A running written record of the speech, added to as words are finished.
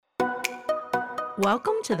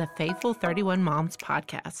Welcome to the Faithful 31 Moms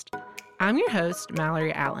podcast. I'm your host,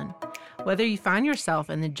 Mallory Allen. Whether you find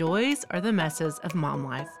yourself in the joys or the messes of mom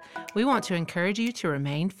life, we want to encourage you to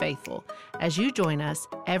remain faithful as you join us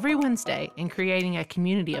every Wednesday in creating a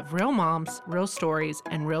community of real moms, real stories,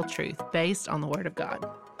 and real truth based on the Word of God.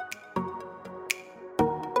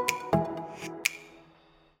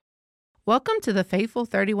 Welcome to the Faithful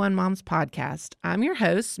 31 Moms podcast. I'm your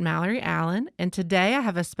host, Mallory Allen, and today I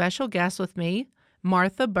have a special guest with me,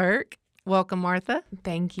 Martha Burke. Welcome, Martha.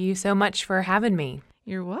 Thank you so much for having me.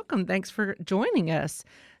 You're welcome. Thanks for joining us.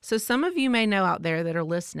 So some of you may know out there that are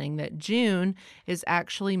listening that June is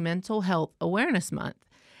actually Mental Health Awareness Month.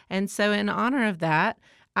 And so in honor of that,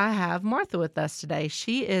 I have Martha with us today.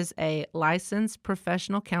 She is a licensed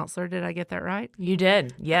professional counselor. Did I get that right? You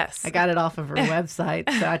did, yes. I got it off of her website,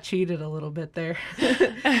 so I cheated a little bit there.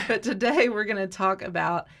 But today we're going to talk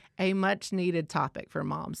about a much needed topic for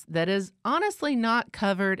moms that is honestly not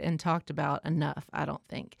covered and talked about enough, I don't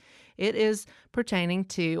think. It is pertaining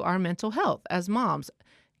to our mental health as moms,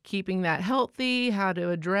 keeping that healthy, how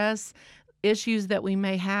to address issues that we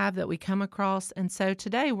may have that we come across. And so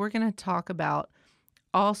today we're going to talk about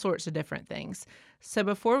all sorts of different things. So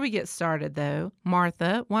before we get started, though,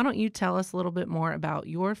 Martha, why don't you tell us a little bit more about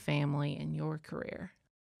your family and your career?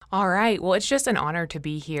 All right. Well, it's just an honor to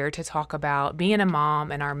be here to talk about being a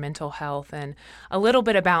mom and our mental health. And a little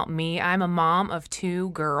bit about me. I'm a mom of two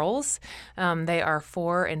girls. They are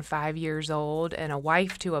 4 and 5 years old and a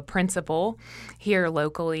wife to a principal here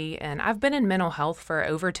locally. And I've been in mental health for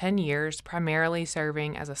over 10 years, primarily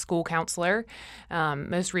serving as a school counselor,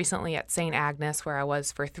 most recently at St. Agnes, where I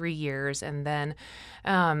was for 3 years. And then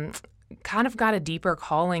kind of got a deeper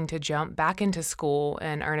calling to jump back into school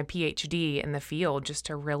and earn a PhD in the field just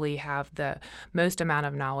to really have the most amount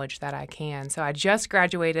of knowledge that I can. So I just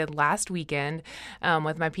graduated last weekend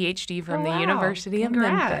with my PhD from the University of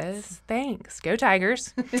Memphis. Thanks. Go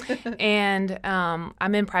Tigers. And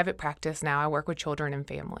I'm in private practice now. I work with children and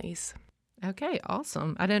families. Okay,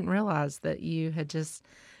 awesome. I didn't realize that you had just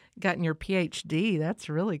gotten your PhD. That's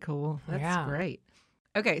really cool. That's great.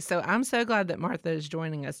 Okay, so I'm so glad that Martha is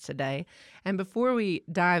joining us today. And before we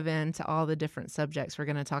dive into all the different subjects we're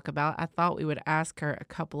going to talk about, I thought we would ask her a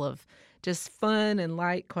couple of just fun and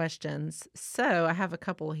light questions. So I have a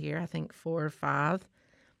couple here, I think 4 or 5.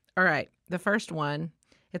 All right, the first one,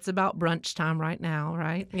 it's about brunch time right now,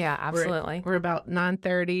 right? Yeah, absolutely. We're about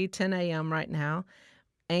 9:30, 10 a.m. right now.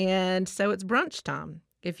 And so it's brunch time.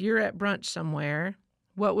 If you're at brunch somewhere,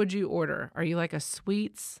 what would you order? Are you like a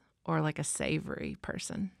sweets or like a savory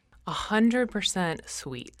person? 100%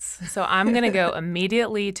 sweets. So I'm going to go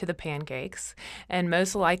immediately to the pancakes and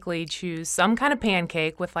most likely choose some kind of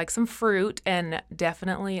pancake with like some fruit and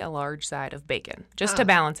definitely a large side of bacon just to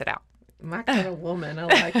balance it out. My kind of woman. I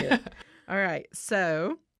like it. All right.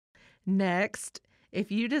 So next,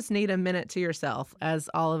 if you just need a minute to yourself, as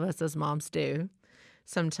all of us as moms do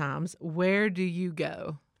sometimes, where do you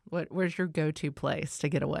go? Where's your go-to place to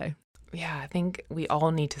get away? Yeah, I think we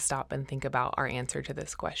all need to stop and think about our answer to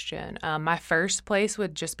this question. My first place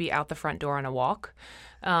would just be out the front door on a walk.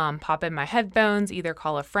 Pop in my headphones, either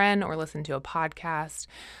call a friend or listen to a podcast.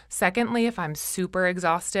 Secondly, if I'm super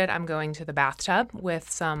exhausted, I'm going to the bathtub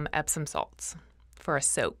with some Epsom salts for a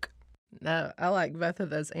soak. No, I like both of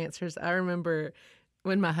those answers. I remember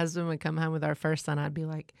when my husband would come home with our first son, I'd be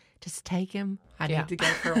like, just take him. I need to go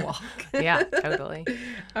for a walk. Yeah, totally.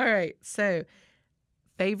 All right. So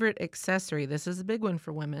favorite accessory. This is a big one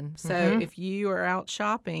for women. So if you are out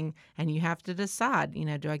shopping and you have to decide,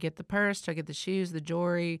 do I get the purse? Do I get the shoes, the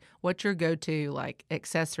jewelry? What's your go-to like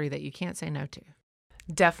accessory that you can't say no to?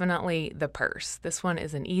 Definitely the purse. This one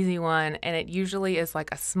is an easy one, and it usually is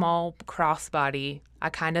like a small crossbody.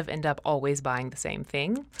 I kind of end up always buying the same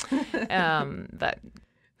thing. But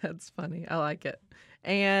that's funny. I like it.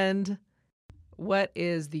 And what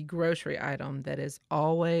is the grocery item that is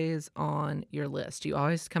always on your list? You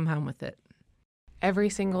always come home with it. Every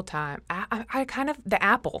single time. I kind of, the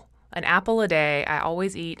apple. An apple a day. I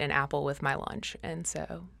always eat an apple with my lunch. And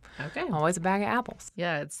so, always a bag of apples.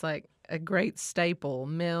 Yeah, it's like a great staple.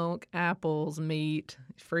 Milk, apples, meat,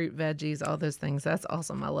 fruit, veggies, all those things. That's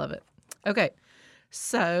awesome. I love it. Okay,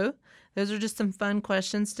 so those are just some fun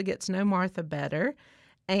questions to get to know Martha better.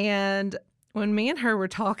 And when me and her were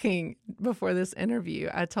talking before this interview,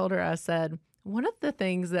 I told her, I said, one of the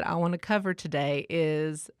things that I want to cover today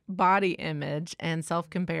is body image and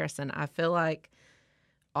self-comparison. I feel like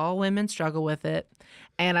all women struggle with it.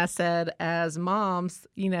 And I said, as moms,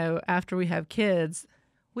 after we have kids,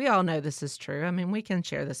 we all know this is true. I mean, we can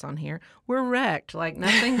share this on here. We're wrecked. Like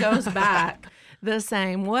nothing goes back the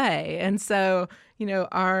same way. And so,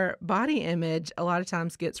 our body image a lot of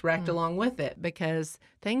times gets wrecked along with it because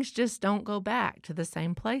things just don't go back to the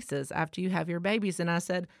same places after you have your babies. And I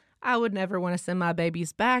said, I would never want to send my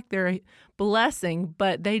babies back. They're a blessing,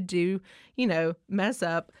 but they do, mess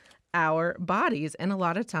up our bodies and a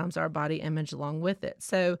lot of times our body image along with it.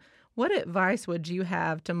 So what advice would you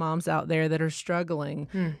have to moms out there that are struggling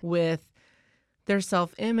with their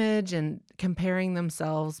self-image and comparing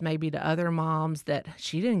themselves maybe to other moms that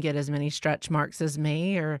she didn't get as many stretch marks as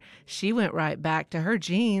me, or she went right back to her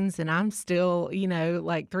jeans and I'm still,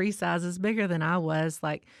 like 3 sizes bigger than I was.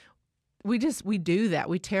 Like we do that.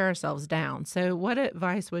 We tear ourselves down. So what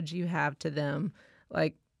advice would you have to them,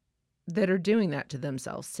 like, that are doing that to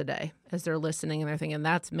themselves today as they're listening and they're thinking,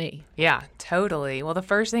 that's me? Yeah, totally. Well, the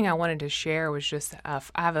first thing I wanted to share was just I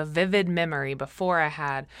have a vivid memory before I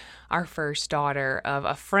had our first daughter of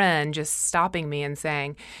a friend just stopping me and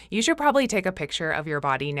saying, you should probably take a picture of your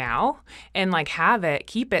body now and like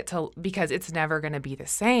keep it because it's never going to be the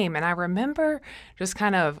same. And I remember just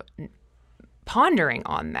kind of pondering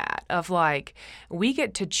on that of like, we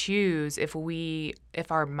get to choose if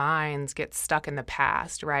our minds get stuck in the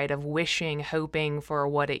past, right, of wishing, hoping for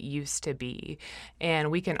what it used to be.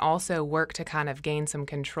 And we can also work to kind of gain some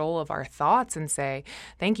control of our thoughts and say,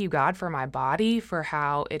 thank you, God, for my body, for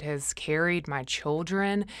how it has carried my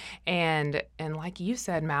children. And like you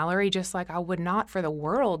said, Mallory, just like I would not for the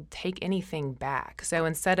world take anything back. So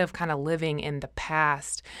instead of kind of living in the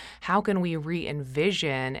past, how can we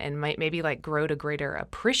re-envision and maybe like grow to greater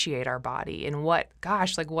appreciate our body and what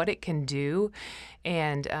it can do,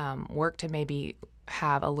 and work to maybe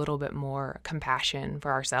have a little bit more compassion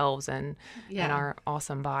for ourselves and our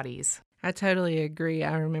awesome bodies. I totally agree.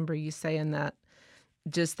 I remember you saying that,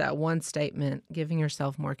 just that one statement, giving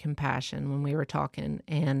yourself more compassion when we were talking.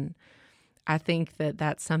 And I think that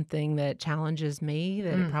that's something that challenges me,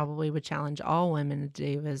 that it probably would challenge all women to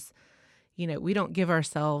do is, we don't give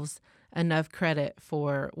ourselves enough credit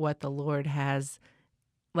for what the Lord has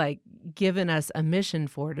like given us a mission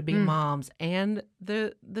for, to be moms, and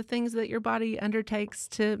the things that your body undertakes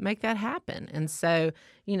to make that happen. And so,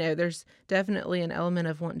 there's definitely an element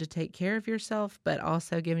of wanting to take care of yourself, but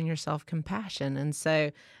also giving yourself compassion. And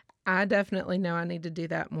so I definitely know I need to do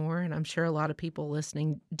that more, and I'm sure a lot of people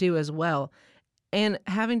listening do as well. And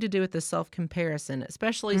having to do with the self-comparison,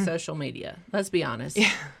 especially social media. Let's be honest.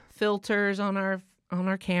 Yeah. Filters on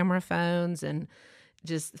our camera phones and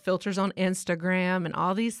just filters on Instagram and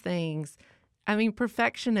all these things. I mean,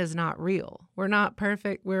 perfection is not real. We're not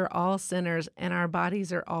perfect. We're all sinners and our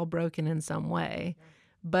bodies are all broken in some way.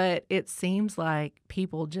 But it seems like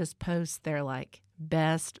people just post their like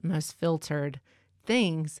best, most filtered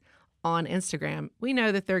things on Instagram. We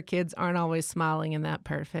know that their kids aren't always smiling and that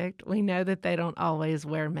perfect. We know that they don't always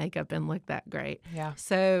wear makeup and look that great. Yeah.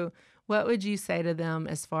 So what would you say to them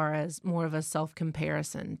as far as more of a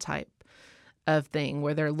self-comparison type of thing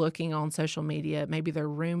where they're looking on social media, maybe they're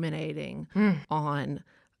ruminating on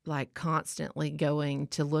like constantly going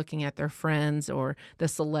to looking at their friends or the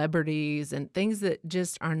celebrities and things that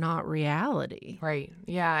just are not reality. Right.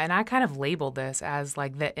 Yeah. And I kind of labeled this as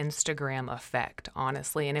like the Instagram effect,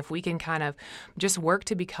 honestly. And if we can kind of just work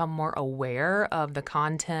to become more aware of the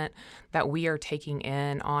content that we are taking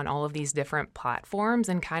in on all of these different platforms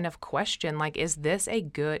and kind of question, like, is this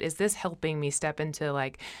helping me step into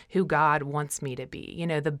like who God wants me to be,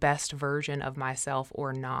 the best version of myself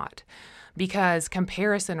or not? Because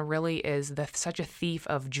comparison really is such a thief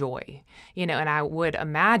of joy, and I would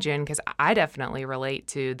imagine, because I definitely relate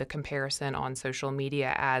to the comparison on social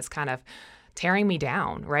media as kind of tearing me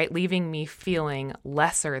down, right? Leaving me feeling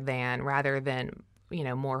lesser than rather than,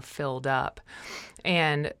 more filled up.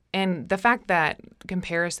 And the fact that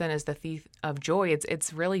comparison is the thief of joy,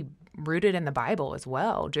 it's really rooted in the Bible as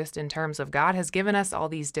well, just in terms of God has given us all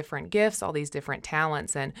these different gifts, all these different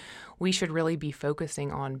talents, and we should really be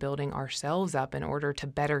focusing on building ourselves up in order to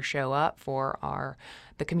better show up for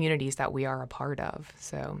the communities that we are a part of.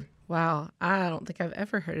 So, wow, I don't think I've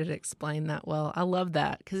ever heard it explained that well. I love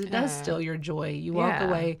that because it does steal your joy. You walk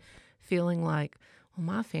away feeling like, well,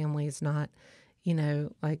 my family's not,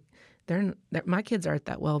 like my kids aren't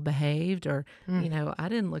that well behaved, or I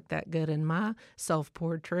didn't look that good in my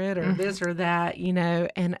self-portrait, or this or that,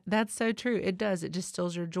 and that's so true. It does. It just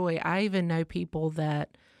steals your joy. I even know people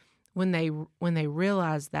that when they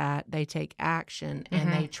realize that, they take action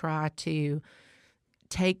and they try to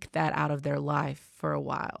take that out of their life for a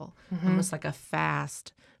while, almost like a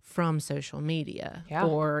fast from social media. Yeah.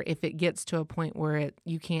 Or if it gets to a point where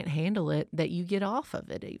you can't handle it, that you get off of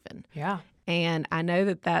it even. Yeah. And I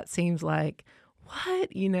know that seems like, what?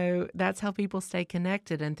 That's how people stay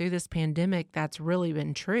connected. And through this pandemic, that's really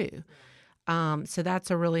been true. So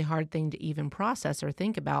that's a really hard thing to even process or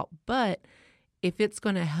think about. But if it's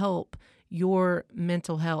going to help your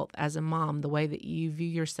mental health as a mom, the way that you view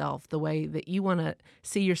yourself, the way that you want to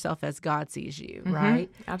see yourself as God sees you, right?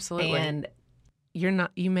 Absolutely. And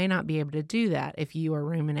you may not be able to do that if you are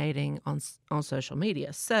ruminating on social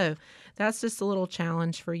media. So that's just a little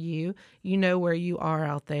challenge for you. You know where you are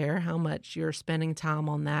out there, how much you're spending time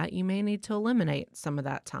on that. You may need to eliminate some of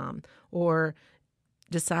that time, or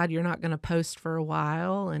decide you're not going to post for a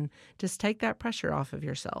while, and just take that pressure off of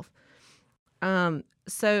yourself.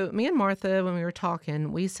 So me and Martha, when we were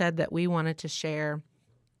talking, we said that we wanted to share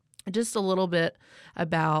just a little bit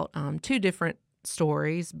about two different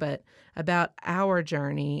stories, but about our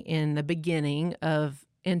journey in the beginning of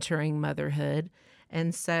entering motherhood.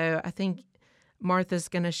 And so I think Martha's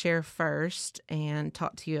going to share first and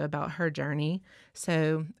talk to you about her journey.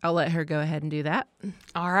 So I'll let her go ahead and do that.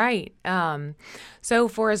 All right. So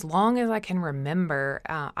for as long as I can remember,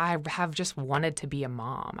 I have just wanted to be a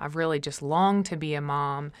mom. I've really just longed to be a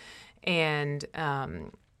mom. And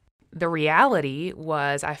the reality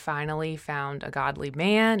was I finally found a godly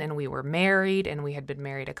man, and we were married, and we had been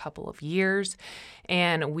married a couple of years,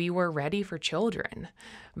 and we were ready for children.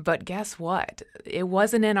 But guess what? It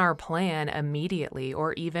wasn't in our plan immediately,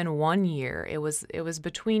 or even 1 year. It was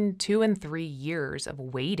between 2 and 3 years of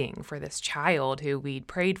waiting for this child who we'd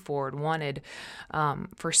prayed for and wanted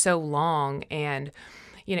for so long. And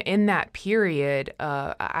in that period,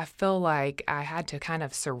 I feel like I had to kind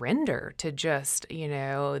of surrender to just,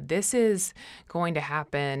 this is going to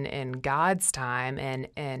happen in God's time.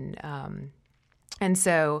 And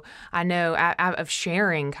so I know of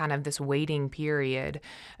sharing kind of this waiting period,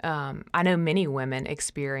 I know many women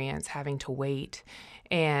experience having to wait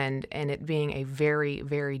and it being a very,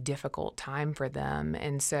 very difficult time for them.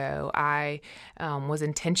 And so I was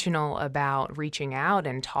intentional about reaching out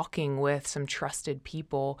and talking with some trusted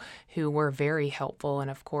people who were very helpful,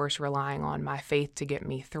 and of course relying on my faith to get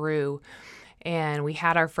me through. And we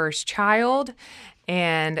had our first child,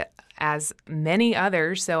 and as many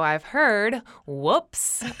others, so I've heard,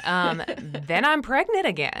 whoops, then I'm pregnant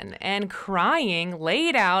again and crying,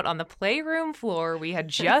 laid out on the playroom floor. We had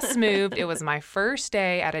just moved. It was my first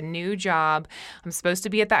day at a new job. I'm supposed to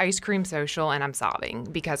be at the ice cream social, and I'm sobbing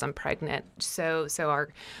because I'm pregnant.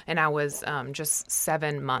 And I was just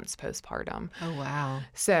 7 months postpartum. Oh, wow.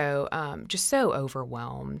 So just so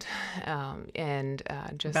overwhelmed and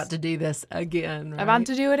just about to do this again, right? About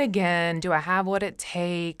to do it again. Do I have what it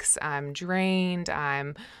takes? I'm drained.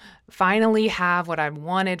 I'm finally have what I've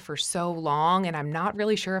wanted for so long, and I'm not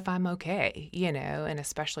really sure if I'm okay, and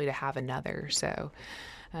especially to have another. So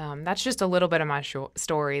that's just a little bit of my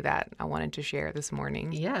story that I wanted to share this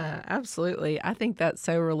morning. Yeah, absolutely. I think that's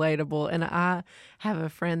so relatable. And I have a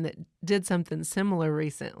friend that did something similar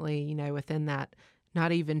recently, within that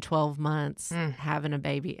not even 12 months having a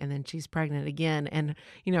baby, and then she's pregnant again. And,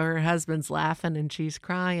 her husband's laughing and she's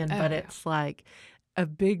crying, but it's like a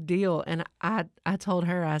big deal. And I told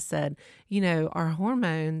her, I said, our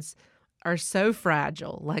hormones are so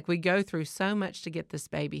fragile. Like, we go through so much to get this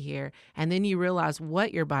baby here, and then you realize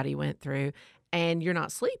what your body went through, and you're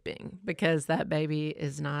not sleeping because that baby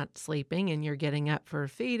is not sleeping, and you're getting up for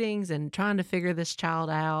feedings and trying to figure this child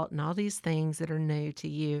out and all these things that are new to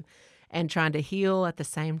you and trying to heal at the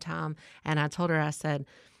same time. And I told her, I said,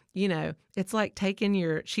 it's like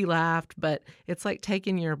she laughed, but it's like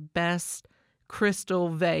taking your best crystal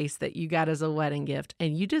vase that you got as a wedding gift,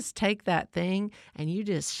 and you just take that thing and you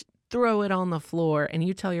just throw it on the floor, and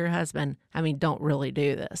you tell your husband, don't really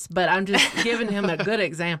do this, but I'm just giving him a good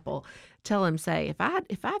example. Tell him, say,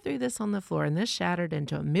 if I threw this on the floor and this shattered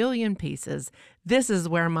into a million pieces, this is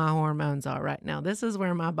where my hormones are right now. This is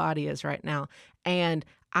where my body is right now. And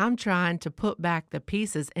I'm trying to put back the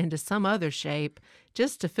pieces into some other shape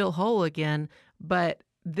just to feel whole again. But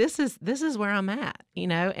this is where I'm at,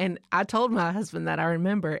 and I told my husband that, I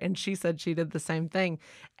remember, and she said she did the same thing.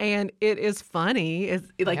 And it is funny. It's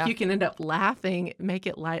like, you can end up laughing, make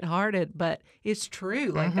it lighthearted, but it's true.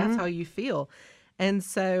 Like, that's how you feel. And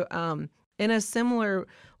so in a similar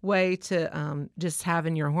way to just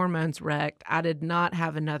having your hormones wrecked, I did not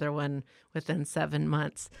have another one within 7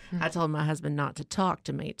 months. I told my husband not to talk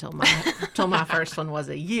to me till my first one was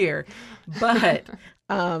a year. But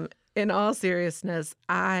in all seriousness,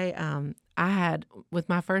 I had, with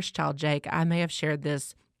my first child, Jake, I may have shared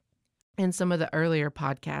this in some of the earlier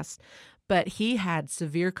podcasts, but he had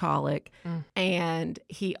severe colic, and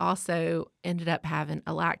he also ended up having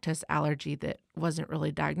a lactose allergy that wasn't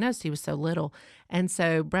really diagnosed. He was so little. And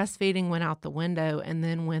so breastfeeding went out the window, and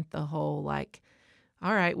then went the whole like,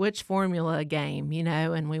 all right, which formula game,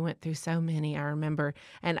 and we went through so many, I remember.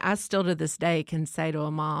 And I still to this day can say to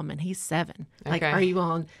a mom, and he's 7, like, Okay. are you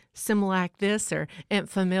on Similac this or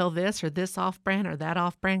Enfamil this or this off-brand or that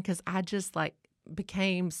off-brand? Because I just like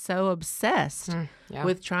became so obsessed Yeah.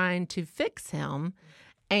 with trying to fix him.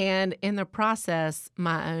 And in the process,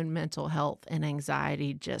 my own mental health and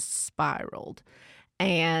anxiety just spiraled.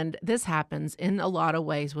 And this happens in a lot of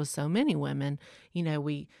ways with so many women.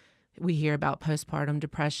 We hear about postpartum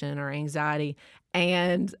depression or anxiety,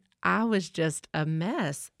 and I was just a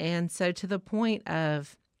mess. And so to the point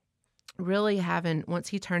of really once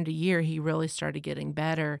he turned a year, he really started getting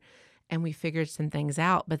better, and we figured some things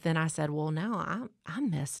out. But then I said, well, now I'm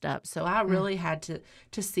messed up. So I really had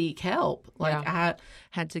to seek help. Like I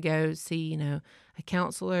had to go see, a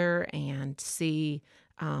counselor and see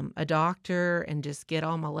a doctor and just get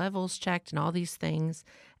all my levels checked and all these things.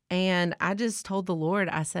 And I just told the Lord,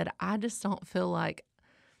 I said, I just don't feel like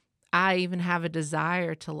I even have a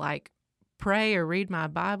desire to like pray or read my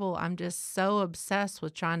Bible. I'm just so obsessed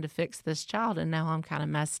with trying to fix this child, and now I'm kind of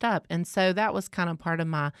messed up. And so that was kind of part of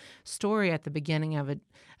my story at the beginning of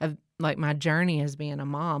like my journey as being a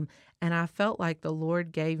mom. And I felt like the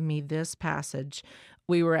Lord gave me this passage.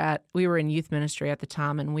 We were in youth ministry at the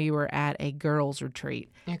time, and we were at a girls'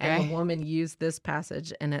 retreat. Okay. And the woman used this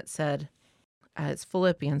passage, and it said, it's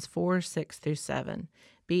Philippians 4:6-7.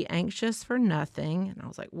 Be anxious for nothing. And I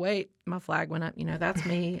was like, wait, my flag went up. That's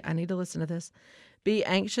me. I need to listen to this. Be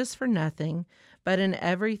anxious for nothing, but in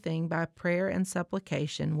everything by prayer and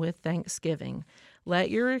supplication with thanksgiving. Let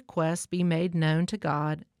your requests be made known to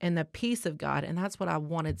God, and the peace of God, and that's what I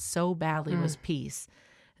wanted so badly was peace.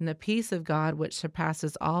 And the peace of God, which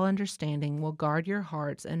surpasses all understanding, will guard your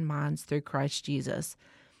hearts and minds through Christ Jesus.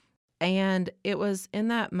 And it was in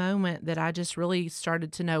that moment that I just really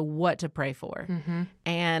started to know what to pray for.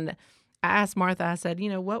 And I asked Martha, I said,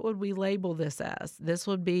 what would we label this as? This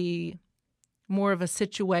would be more of a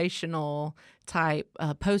situational type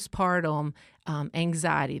postpartum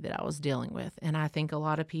anxiety that I was dealing with. And I think a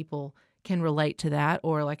lot of people can relate to that,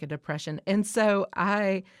 or like a depression. And so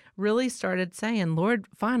I really started saying, Lord,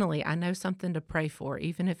 finally, I know something to pray for,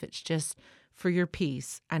 even if it's just for your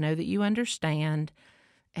peace. I know that you understand.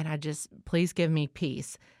 And I just, please give me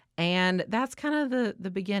peace. And that's kind of the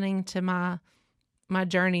beginning to my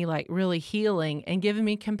journey, like really healing and giving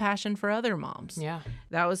me compassion for other moms. Yeah.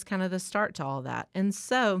 That was kind of the start to all that. And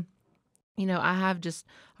so, I have just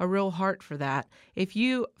a real heart for that. If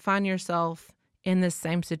you find yourself in this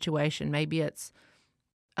same situation, maybe it's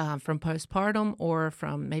from postpartum or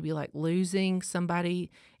from maybe like losing somebody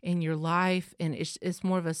in your life, and it's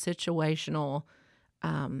more of a situational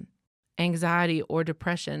anxiety or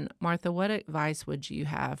depression. Martha, what advice would you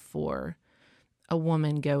have for a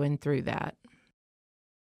woman going through that?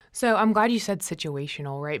 So I'm glad you said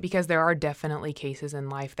situational, right? Because there are definitely cases in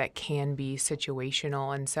life that can be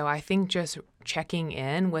situational. And so I think just checking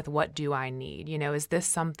in with what do I need? Is this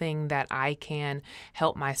something that I can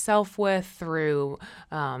help myself with through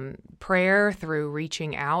prayer, through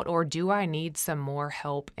reaching out, or do I need some more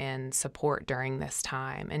help and support during this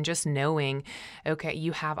time? And just knowing, okay,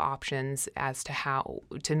 you have options as to how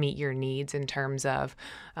to meet your needs in terms of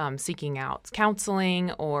seeking out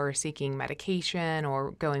counseling or seeking medication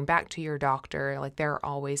or going back to your doctor. Like there are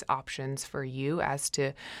always options for you as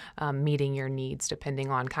to meeting your needs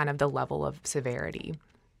depending on kind of the level of severity.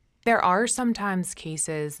 There are sometimes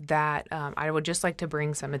cases that I would just like to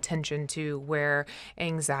bring some attention to where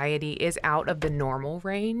anxiety is out of the normal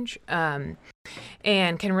range and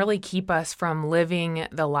can really keep us from living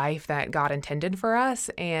the life that God intended for us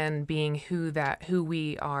and being who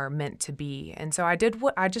we are meant to be. And so I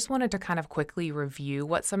just wanted to kind of quickly review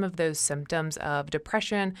what some of those symptoms of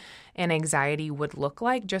depression and anxiety would look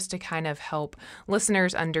like, just to kind of help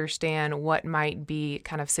listeners understand what might be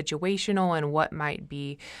kind of situational and what might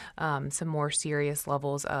be some more serious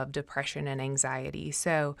levels of depression and anxiety.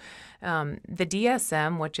 So the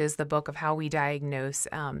DSM, which is the book of how we diagnose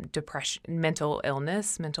depression, mental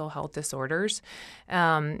illness, mental health disorders,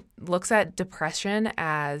 looks at depression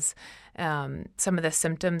as some of the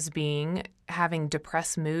symptoms being having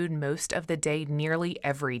depressed mood most of the day, nearly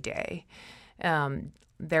every day.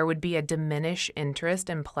 There would be a diminished interest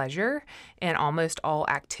and pleasure in almost all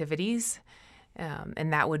activities.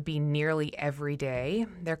 And that would be nearly every day.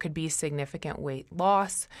 There could be significant weight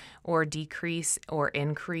loss or decrease or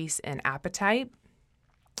increase in appetite.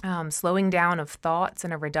 Slowing down of thoughts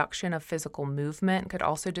and a reduction of physical movement could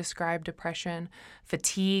also describe depression.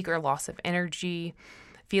 Fatigue or loss of energy,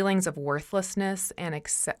 feelings of worthlessness and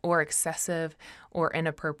excessive or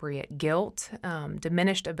inappropriate guilt,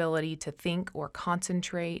 diminished ability to think or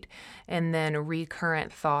concentrate, and then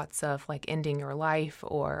recurrent thoughts of like ending your life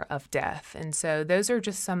or of death. And so those are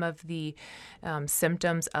just some of the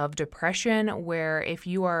symptoms of depression, where if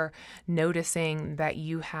you are noticing that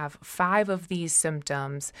you have 5 of these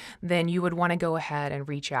symptoms, then you would want to go ahead and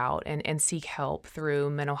reach out and seek help through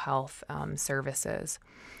mental health services.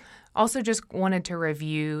 Also, just wanted to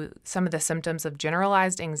review some of the symptoms of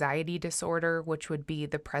generalized anxiety disorder, which would be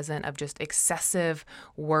the presence of just excessive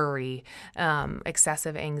worry,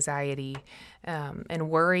 excessive anxiety. And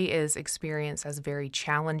worry is experienced as very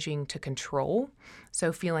challenging to control.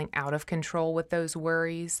 So feeling out of control with those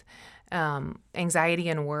worries. Anxiety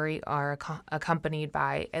and worry are accompanied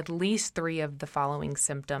by at least 3 of the following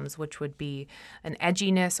symptoms, which would be an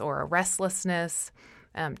edginess or a restlessness,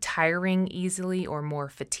 tiring easily or more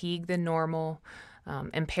fatigue than normal,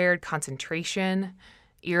 impaired concentration,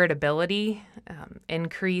 irritability,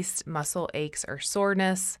 increased muscle aches or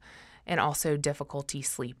soreness, and also difficulty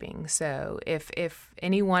sleeping. So if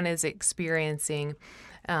anyone is experiencing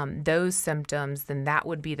those symptoms, then that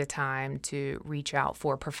would be the time to reach out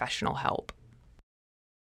for professional help.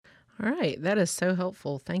 All right. That is so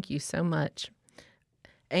helpful. Thank you so much.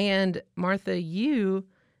 And Martha, you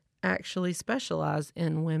actually specialize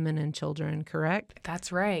in women and children, correct?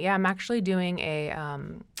 That's right. Yeah, I'm actually doing a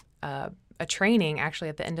training actually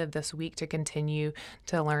at the end of this week to continue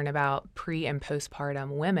to learn about pre and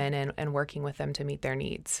postpartum women and working with them to meet their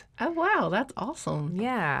needs. Oh, wow. That's awesome.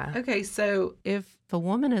 Yeah. Okay. So if a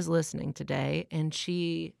woman is listening today and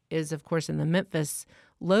she is, of course, in the Memphis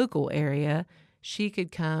local area, she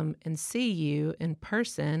could come and see you in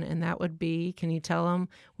person, and that would be, can you tell them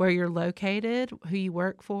where you're located, who you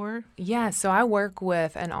work for? Yeah, so I work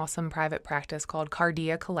with an awesome private practice called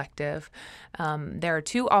Cardia Collective. There are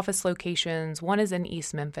 2 office locations. One is in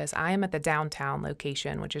East Memphis. I am at the downtown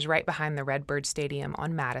location, which is right behind the Redbird Stadium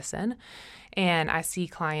on Madison. And I see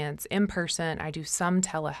clients in person. I do some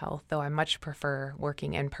telehealth, though I much prefer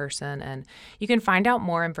working in person. And you can find out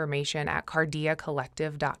more information at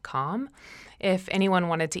cardiacollective.com. If anyone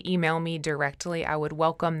wanted to email me directly, I would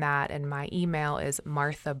welcome that. And my email is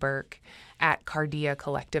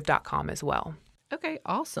marthaburke@cardiacollective.com as well. Okay,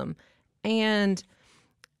 awesome. And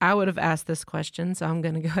I would have asked this question, so I'm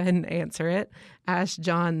going to go ahead and answer it. I asked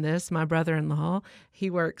John this, my brother-in-law. He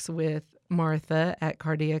works with Martha at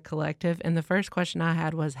Cardia Collective, and the first question I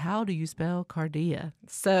had was, how do you spell Cardia?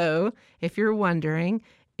 So if you're wondering,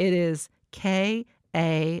 it is K-A-R-D-I-A,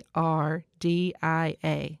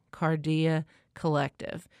 Cardia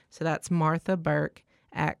Collective. So that's Martha Burke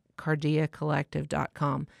at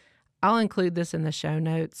cardiacollective.com. I'll include this in the show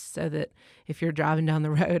notes so that if you're driving down the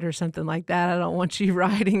road or something like that, I don't want you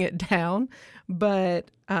writing it down, but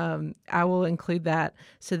I will include that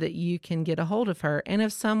so that you can get a hold of her. And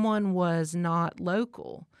if someone was not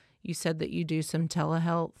local, you said that you do some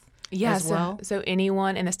telehealth as well? So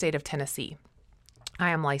anyone in the state of Tennessee.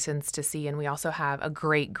 I am licensed to see, and we also have a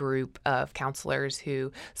great group of counselors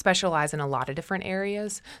who specialize in a lot of different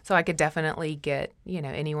areas. So I could definitely get,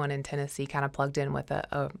 anyone in Tennessee kind of plugged in with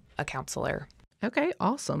a counselor. Okay,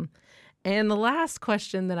 awesome. And the last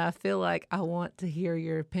question that I feel like I want to hear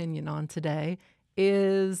your opinion on today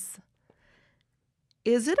is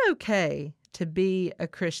it okay to be a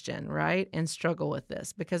Christian, right, and struggle with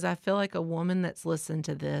this? Because I feel like a woman that's listened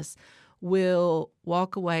to this will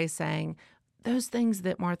walk away saying, those things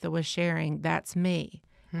that Martha was sharing, that's me.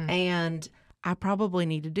 And I probably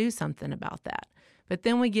need to do something about that. But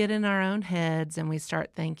then we get in our own heads and we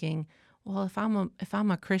start thinking, well, if I'm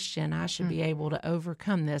a Christian, I should be able to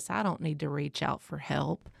overcome this. I don't need to reach out for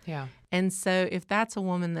help. Yeah. And so if that's a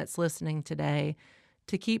woman that's listening today,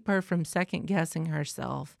 to keep her from second guessing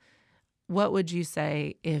herself, what would you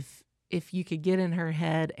say if you could get in her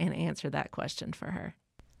head and answer that question for her?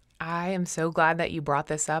 I am so glad that you brought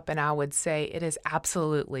this up, and I would say it is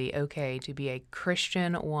absolutely okay to be a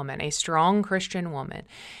Christian woman, a strong Christian woman,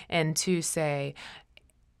 and to say,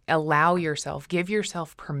 allow yourself, give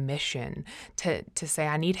yourself permission to say,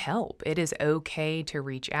 I need help. It is okay to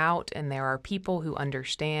reach out, and there are people who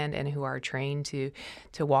understand and who are trained to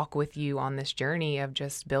walk with you on this journey of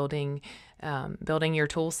just building your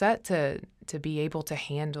tool set to be able to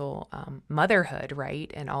handle motherhood,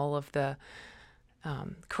 right, and all of the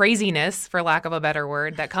craziness, for lack of a better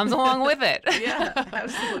word, that comes along with it. Yeah,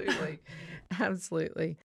 absolutely.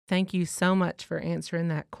 Absolutely. Thank you so much for answering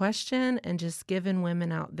that question and just giving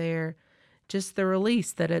women out there just the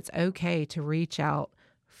release that it's okay to reach out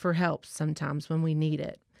for help sometimes when we need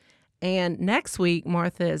it. And next week,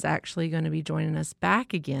 Martha is actually going to be joining us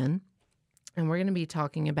back again, and we're going to be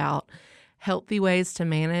talking about healthy ways to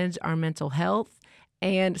manage our mental health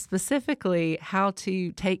and specifically how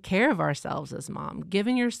to take care of ourselves as mom,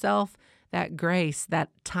 giving yourself that grace, that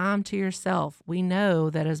time to yourself. We know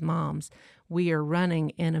that as moms, we are running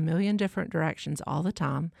in a million different directions all the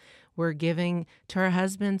time. We're giving to our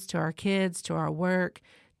husbands, to our kids, to our work,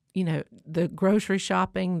 the grocery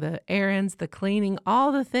shopping, the errands, the cleaning,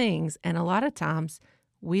 all the things. And a lot of times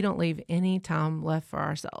we don't leave any time left for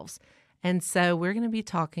ourselves. And so we're going to be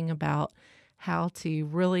talking about how to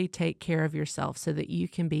really take care of yourself so that you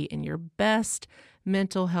can be in your best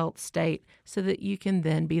mental health state so that you can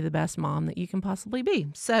then be the best mom that you can possibly be.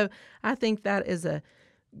 So I think that is a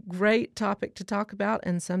great topic to talk about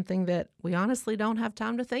and something that we honestly don't have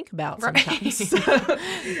time to think about sometimes.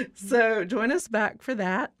 Right. So join us back for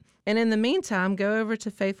that. And in the meantime, go over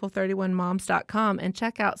to faithful31moms.com and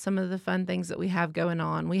check out some of the fun things that we have going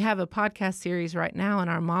on. We have a podcast series right now in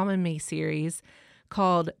our Mom and Me series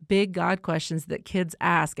called Big God Questions that kids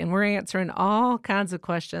ask, and we're answering all kinds of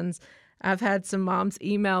questions. I've had some moms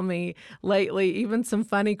email me lately, even some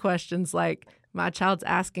funny questions like, my child's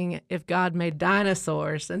asking if God made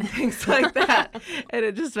dinosaurs and things like that. And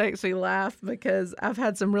it just makes me laugh because I've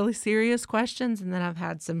had some really serious questions and then I've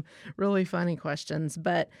had some really funny questions.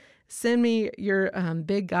 But send me your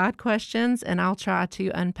big God questions and I'll try to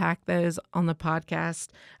unpack those on the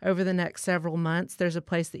podcast over the next several months. There's a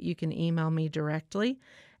place that you can email me directly.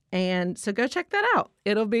 And so go check that out.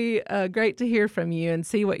 It'll be great to hear from you and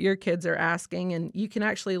see what your kids are asking. And you can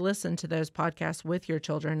actually listen to those podcasts with your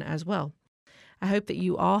children as well. I hope that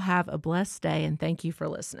you all have a blessed day, and thank you for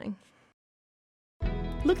listening.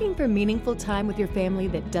 Looking for meaningful time with your family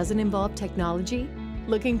that doesn't involve technology?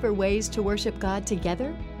 Looking for ways to worship God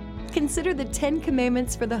together? Consider the 10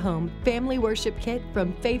 Commandments for the Home Family Worship Kit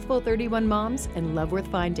from Faithful 31 Moms and Love Worth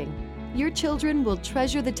Finding. Your children will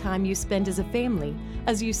treasure the time you spend as a family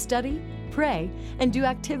as you study, pray, and do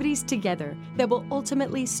activities together that will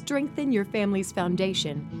ultimately strengthen your family's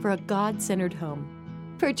foundation for a God-centered home.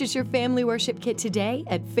 Purchase your family worship kit today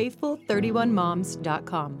at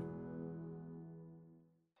faithful31moms.com.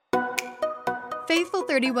 Faithful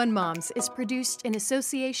 31 Moms is produced in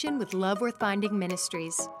association with Love Worth Finding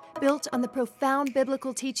Ministries, built on the profound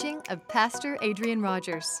biblical teaching of Pastor Adrian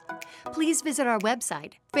Rogers. Please visit our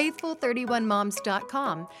website,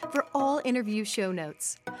 faithful31moms.com, for all interview show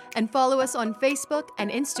notes. And follow us on Facebook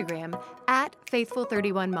and Instagram at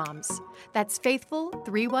Faithful31Moms. That's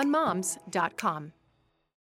faithful31moms.com.